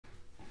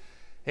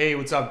Hey,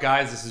 what's up,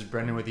 guys? This is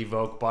Brendan with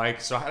Evoke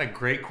Bike. So I had a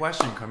great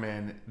question come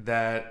in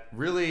that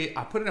really,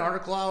 I put an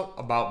article out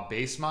about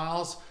base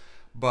miles,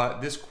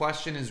 but this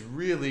question is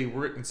really,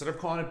 instead of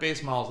calling it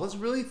base miles, let's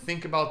really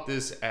think about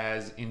this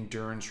as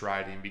endurance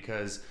riding,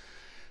 because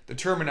the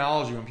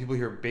terminology, when people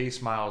hear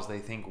base miles, they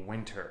think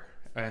winter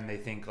and they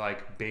think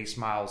like base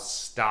miles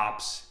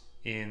stops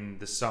in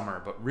the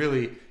summer. But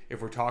really,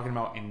 if we're talking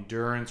about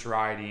endurance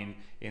riding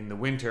in the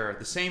winter,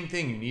 the same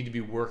thing. You need to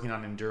be working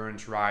on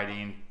endurance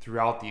riding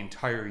throughout the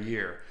entire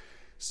year.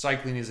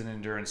 Cycling is an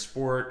endurance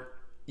sport.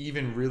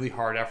 Even really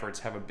hard efforts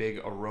have a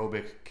big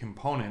aerobic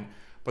component.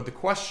 But the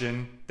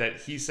question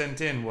that he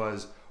sent in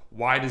was,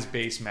 why does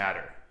base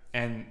matter?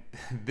 And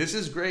this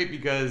is great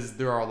because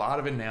there are a lot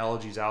of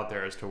analogies out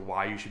there as to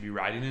why you should be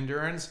riding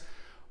endurance,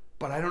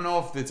 but I don't know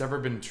if it's ever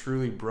been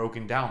truly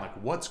broken down,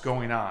 like what's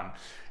going on.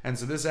 And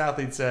so this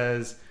athlete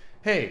says,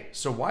 hey,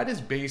 so why does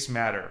base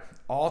matter?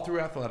 All through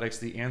athletics,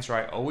 the answer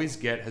I always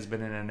get has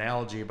been an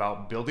analogy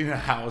about building a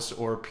house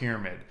or a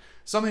pyramid.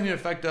 Something to the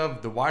effect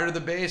of, the wider the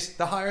base,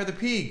 the higher the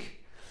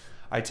peak.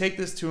 I take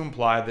this to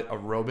imply that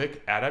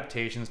aerobic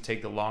adaptations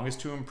take the longest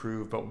to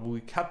improve, but will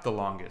be kept the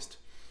longest.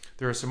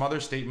 There are some other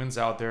statements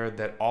out there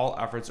that all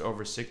efforts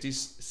over 60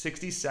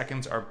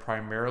 seconds are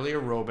primarily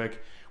aerobic,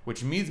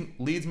 which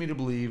leads me to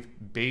believe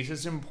base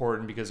is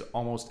important because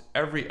almost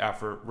every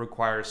effort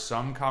requires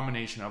some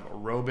combination of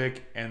aerobic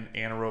and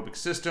anaerobic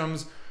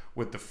systems,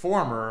 with the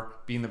former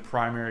being the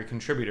primary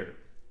contributor.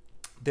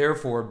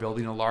 Therefore,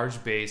 building a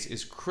large base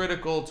is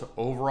critical to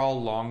overall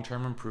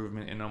long-term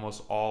improvement in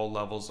almost all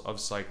levels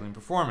of cycling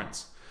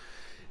performance.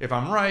 If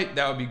I'm right,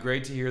 that would be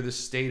great to hear this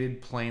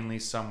stated plainly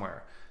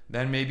somewhere.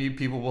 Then maybe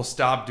people will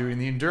stop doing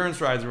the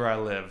endurance rides where I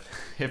live.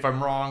 If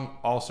I'm wrong,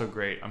 also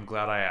great. I'm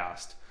glad I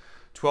asked.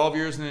 12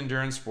 years in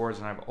endurance sports,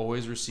 and I've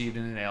always received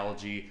an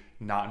analogy,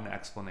 not an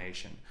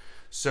explanation.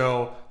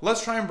 So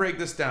let's try and break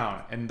this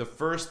down. And the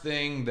first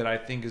thing that I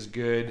think is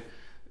good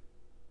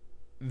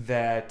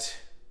that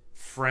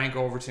Frank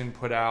Overton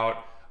put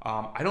out,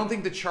 I don't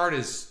think the chart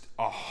is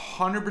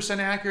 100%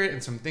 accurate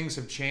and some things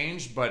have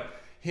changed, but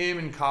him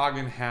and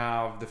Coggin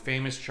have the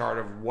famous chart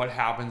of what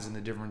happens in the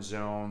different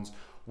zones,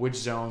 which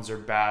zones are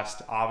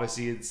best.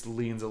 Obviously, it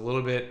leans a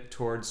little bit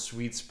towards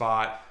sweet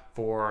spot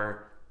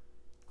for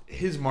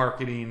his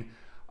marketing.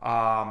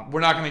 We're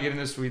not going to get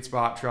into sweet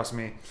spot, trust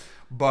me,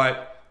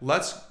 but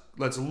let's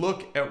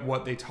look at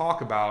what they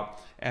talk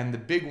about. And the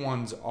big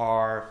ones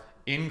are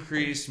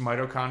increased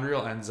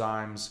mitochondrial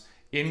enzymes,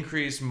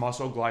 increased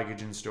muscle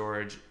glycogen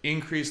storage,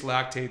 increased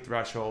lactate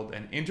threshold,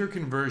 and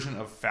interconversion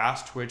of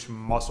fast twitch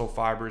muscle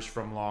fibers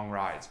from long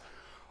rides.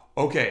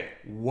 Okay,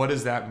 what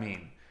does that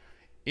mean?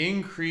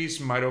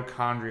 Increased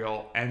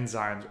mitochondrial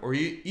enzymes, or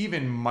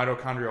even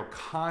mitochondrial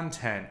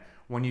content.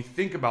 When you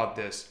think about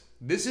this,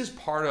 this is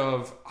part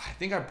of, I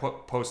think I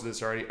posted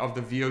this already, of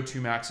the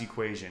VO2Max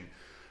equation.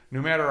 No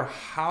matter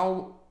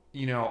how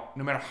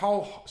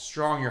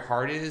strong your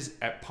heart is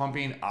at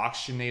pumping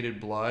oxygenated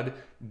blood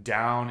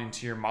down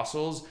into your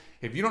muscles,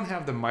 if you don't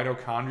have the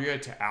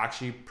mitochondria to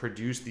actually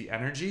produce the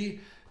energy,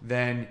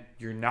 then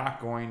you're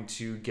not going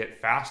to get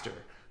faster.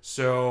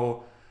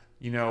 So,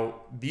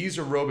 these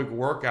aerobic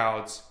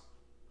workouts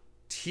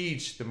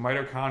teach the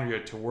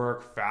mitochondria to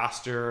work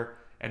faster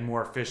and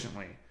more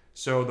efficiently.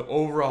 So the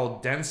overall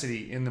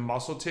density in the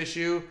muscle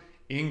tissue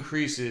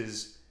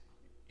increases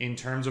in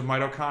terms of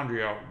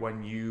mitochondria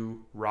when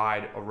you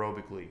ride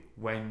aerobically,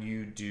 when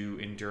you do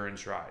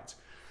endurance rides.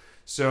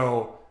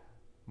 So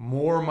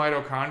more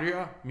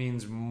mitochondria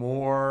means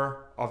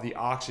more of the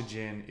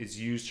oxygen is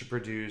used to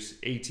produce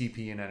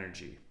ATP and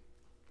energy.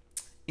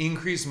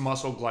 Increased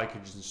muscle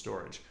glycogen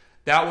storage.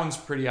 That one's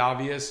pretty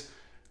obvious.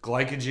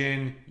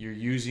 Glycogen, you're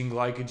using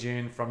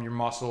glycogen from your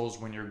muscles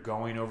when you're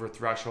going over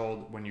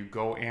threshold, when you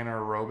go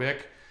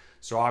anaerobic.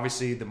 So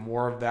obviously the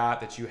more of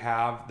that you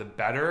have, the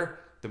better.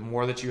 The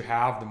more that you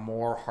have, the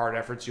more hard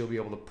efforts you'll be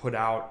able to put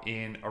out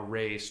in a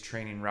race,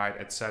 training ride,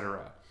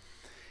 etc.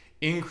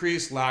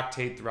 Increased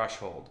lactate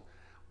threshold.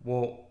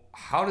 Well,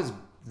 how does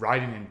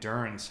riding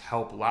endurance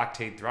help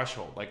lactate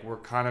threshold? Like, we're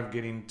kind of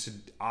getting to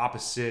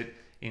opposite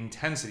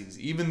intensities.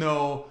 Even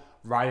though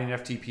riding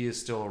FTP is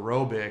still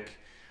aerobic,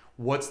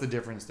 what's the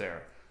difference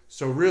there?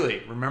 So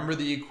really, remember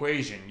the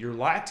equation. Your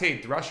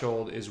lactate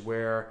threshold is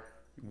where,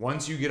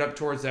 once you get up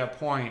towards that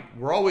point,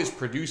 we're always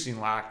producing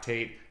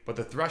lactate, but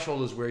the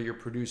threshold is where you're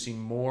producing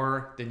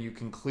more than you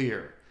can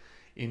clear.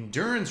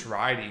 Endurance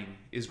riding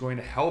is going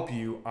to help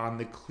you on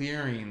the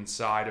clearing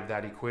side of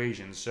that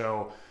equation.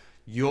 So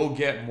you'll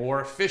get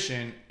more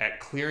efficient at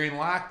clearing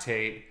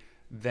lactate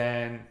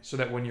so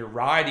that when you're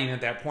riding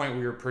at that point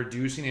where you're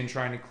producing and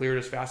trying to clear it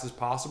as fast as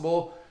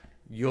possible,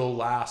 you'll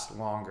last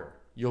longer.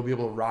 You'll be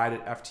able to ride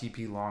at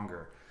FTP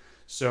longer.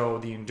 So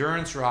the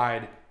endurance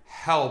ride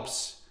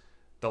helps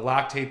the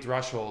lactate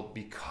threshold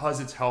because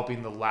it's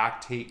helping the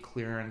lactate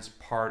clearance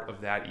part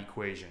of that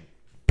equation.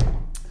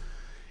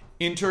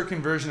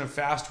 Interconversion of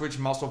fast twitch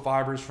muscle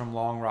fibers from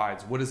long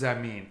rides. What does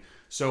that mean?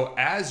 So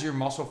as your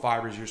muscle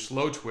fibers, your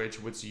slow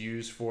twitch, what's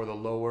used for the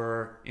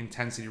lower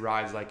intensity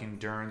rides like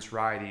endurance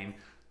riding,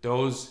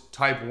 those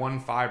type 1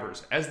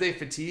 fibers. As they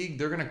fatigue,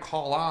 they're going to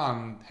call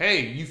on,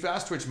 hey, you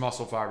fast twitch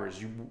muscle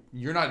fibers,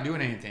 you're not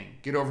doing anything.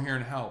 Get over here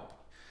and help.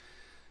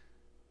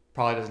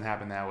 Probably doesn't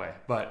happen that way.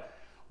 But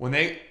when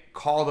they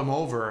call them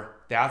over,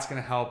 that's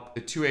going to help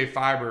the 2A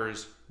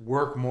fibers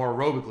work more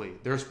aerobically.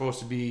 They're supposed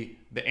to be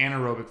the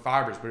anaerobic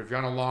fibers. But if you're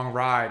on a long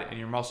ride and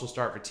your muscles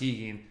start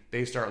fatiguing,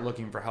 they start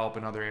looking for help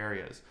in other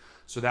areas.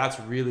 So that's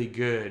really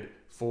good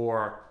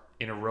for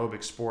an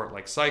aerobic sport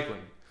like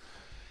cycling.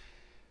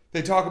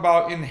 They talk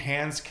about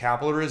enhanced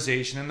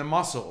capillarization in the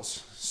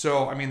muscles.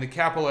 So, I mean, the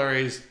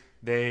capillaries,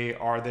 they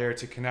are there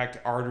to connect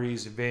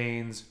arteries,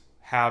 veins,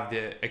 have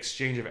the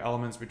exchange of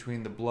elements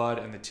between the blood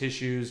and the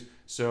tissues.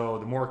 So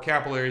the more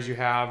capillaries you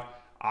have,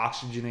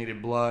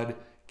 oxygenated blood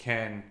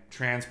can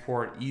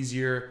transport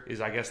easier,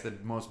 is I guess the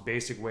most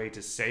basic way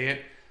to say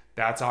it.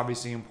 That's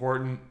obviously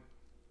important.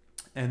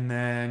 And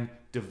then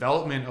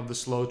development of the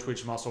slow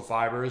twitch muscle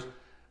fibers.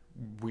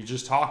 We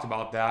just talked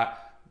about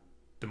that.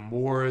 The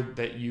more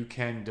that you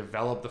can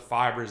develop the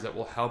fibers that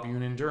will help you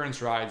in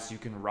endurance rides, you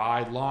can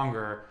ride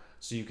longer,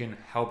 so you can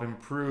help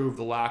improve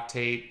the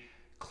lactate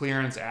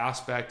clearance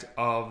aspect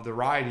of the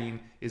riding,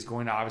 is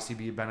going to obviously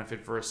be a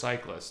benefit for a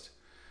cyclist.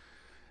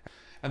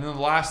 And then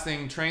the last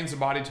thing, trains the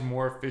body to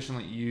more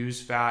efficiently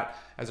use fat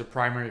as a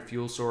primary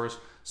fuel source.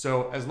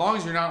 So as long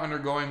as you're not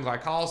undergoing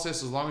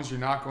glycolysis, as long as you're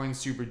not going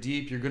super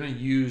deep, you're going to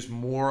use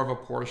more of a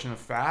portion of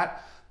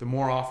fat. The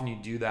more often you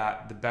do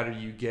that, the better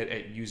you get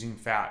at using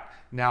fat.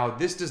 Now,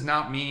 this does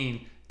not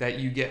mean that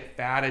you get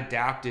fat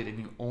adapted and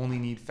you only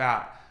need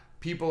fat.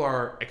 People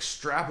are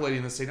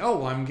extrapolating this, saying, oh,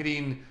 well, I'm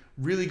getting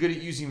really good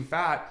at using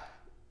fat,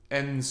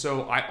 and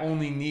so I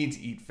only need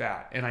to eat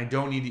fat, and I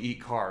don't need to eat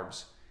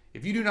carbs.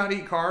 If you do not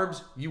eat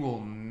carbs, you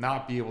will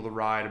not be able to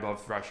ride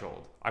above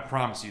threshold. I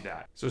promise you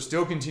that. So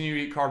still continue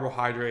to eat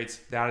carbohydrates.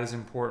 That is an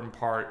important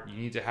part. You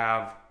need to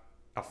have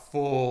a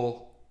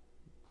full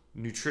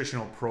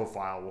nutritional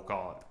profile, we'll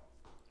call it.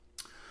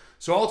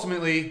 So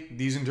ultimately,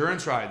 these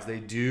endurance rides, they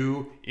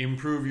do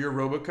improve your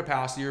aerobic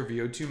capacity, or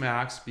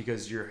VO2Max,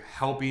 because you're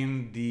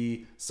helping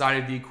the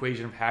side of the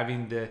equation of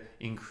having the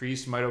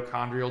increased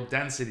mitochondrial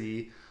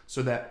density,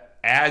 so that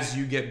as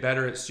you get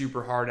better at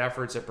super hard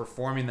efforts at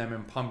performing them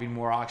and pumping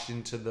more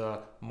oxygen to the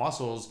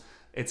muscles,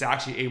 it's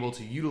actually able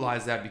to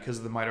utilize that because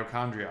of the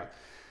mitochondria.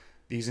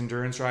 These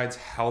endurance rides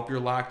help your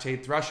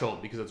lactate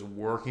threshold because it's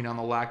working on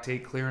the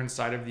lactate clearance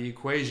side of the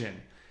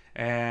equation.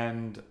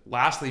 And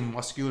lastly,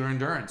 muscular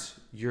endurance.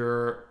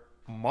 Your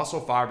muscle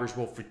fibers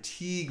will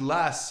fatigue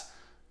less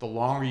the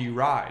longer you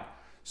ride.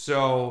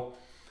 So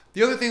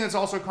the other thing that's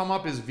also come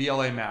up is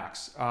VLA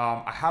max.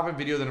 I have a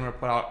video that I'm going to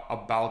put out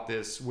about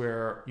this,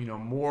 where, you know,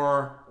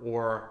 more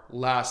or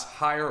less,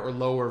 higher or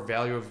lower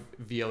value of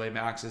VLA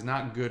max is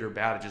not good or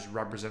bad. It just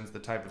represents the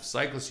type of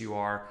cyclist you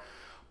are.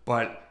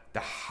 But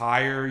the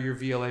higher your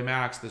VLA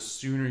max, the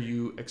sooner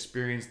you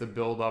experience the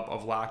buildup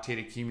of lactate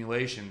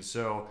accumulation.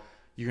 So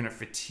you're going to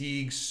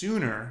fatigue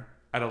sooner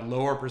at a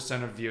lower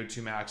percent of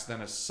VO2 max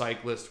than a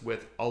cyclist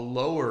with a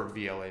lower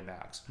VLA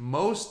max.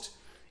 Most,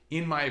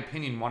 in my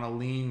opinion, want to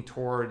lean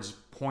towards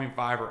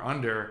 0.5 or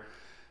under,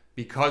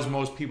 because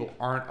most people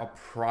aren't a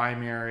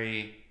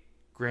primary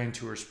Grand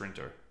Tour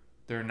sprinter.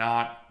 They're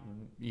not,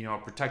 you know, a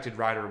protected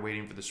rider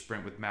waiting for the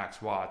sprint with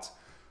max watts.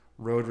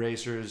 Road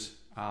racers,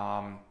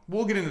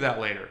 we'll get into that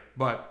later.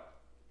 But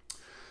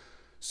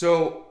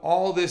so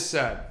all this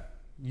said,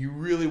 you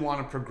really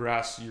want to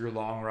progress your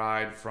long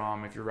ride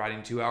from, if you're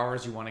riding 2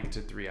 hours, you want to get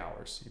to 3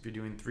 hours. If you're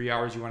doing 3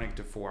 hours, you want to get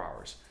to 4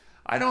 hours.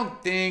 I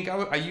don't think,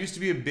 I used to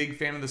be a big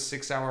fan of the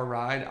 6 hour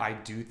ride. I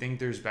do think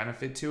there's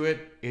benefit to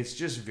it. It's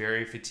just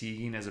very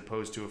fatiguing as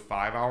opposed to a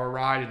 5 hour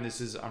ride. And this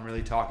is, I'm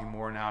really talking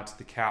more now to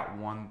the Cat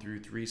 1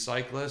 through 3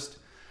 cyclist.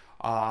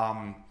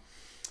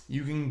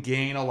 You can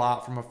gain a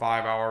lot from a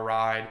 5 hour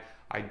ride.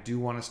 I do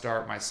want to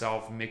start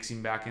myself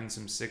mixing back in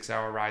some 6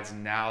 hour rides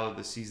now that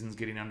the season's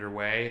getting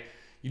underway.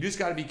 You just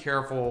got to be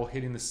careful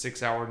hitting the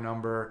 6 hour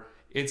number.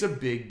 It's a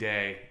big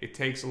day. It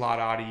takes a lot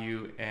out of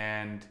you,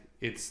 and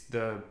it's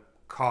the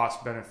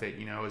cost benefit.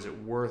 You know, is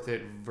it worth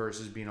it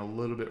versus being a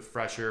little bit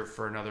fresher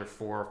for another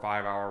 4 or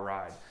 5 hour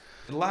ride?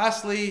 And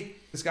lastly,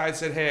 this guy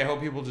said, hey, I hope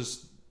people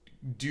just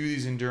do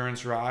these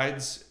endurance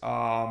rides.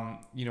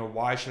 You know,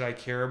 why should I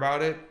care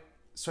about it?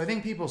 So I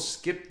think people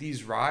skip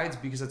these rides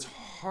because it's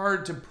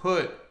hard to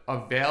put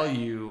a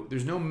value.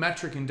 There's no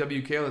metric in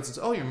WK that says,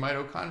 oh, your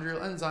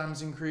mitochondrial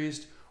enzymes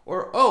increased,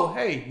 or, oh,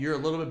 hey, you're a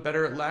little bit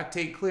better at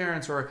lactate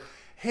clearance, or,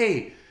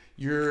 hey,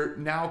 you're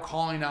now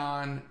calling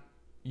on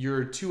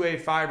your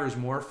 2A fibers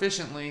more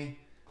efficiently,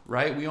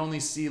 right? We only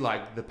see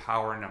like the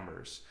power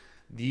numbers.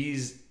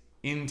 These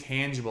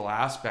intangible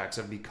aspects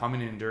of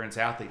becoming an endurance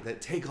athlete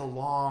that take a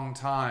long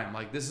time.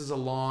 Like, this is a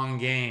long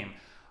game.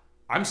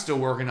 I'm still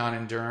working on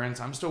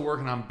endurance. I'm still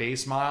working on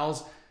base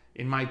miles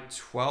in my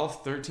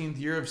 12th, 13th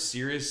year of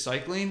serious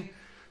cycling.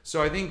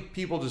 So I think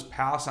people just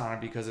pass on it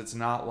because it's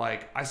not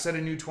like, I set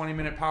a new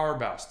 20-minute power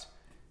best.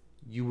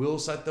 You will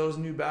set those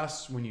new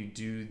bests when you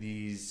do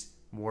these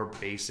more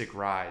basic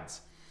rides.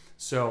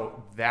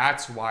 So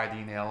that's why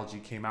the analogy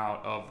came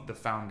out of the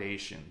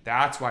foundation.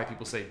 That's why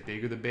people say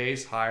bigger the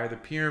base, higher the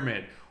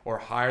pyramid, or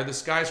higher the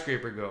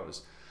skyscraper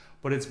goes.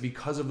 But it's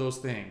because of those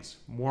things.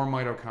 More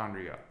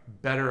mitochondria,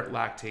 better at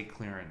lactate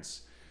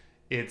clearance.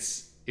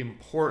 It's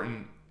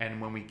important,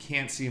 and when we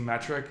can't see a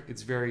metric,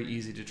 it's very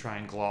easy to try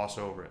and gloss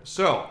over it.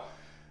 So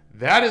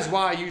that is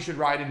why you should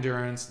ride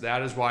endurance.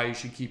 That is why you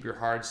should keep your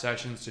hard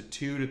sessions to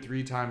 2 to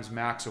 3 times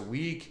max a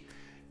week.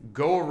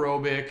 Go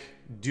aerobic,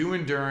 do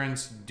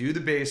endurance, do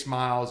the base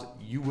miles.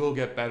 You will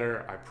get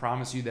better. I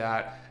promise you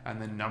that. And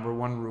the number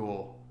one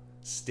rule,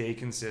 stay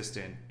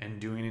consistent. And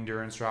doing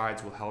endurance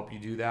rides will help you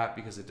do that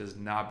because it does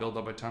not build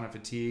up a ton of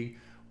fatigue,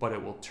 but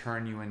it will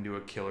turn you into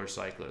a killer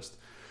cyclist.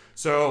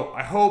 So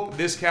I hope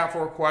this Cat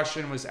 4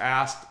 question was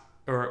asked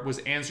or was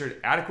answered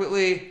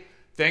adequately.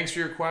 Thanks for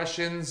your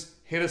questions.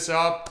 Hit us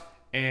up,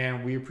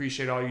 and we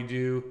appreciate all you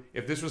do.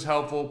 If this was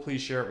helpful,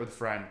 please share it with a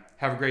friend.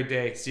 Have a great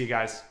day. See you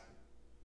guys.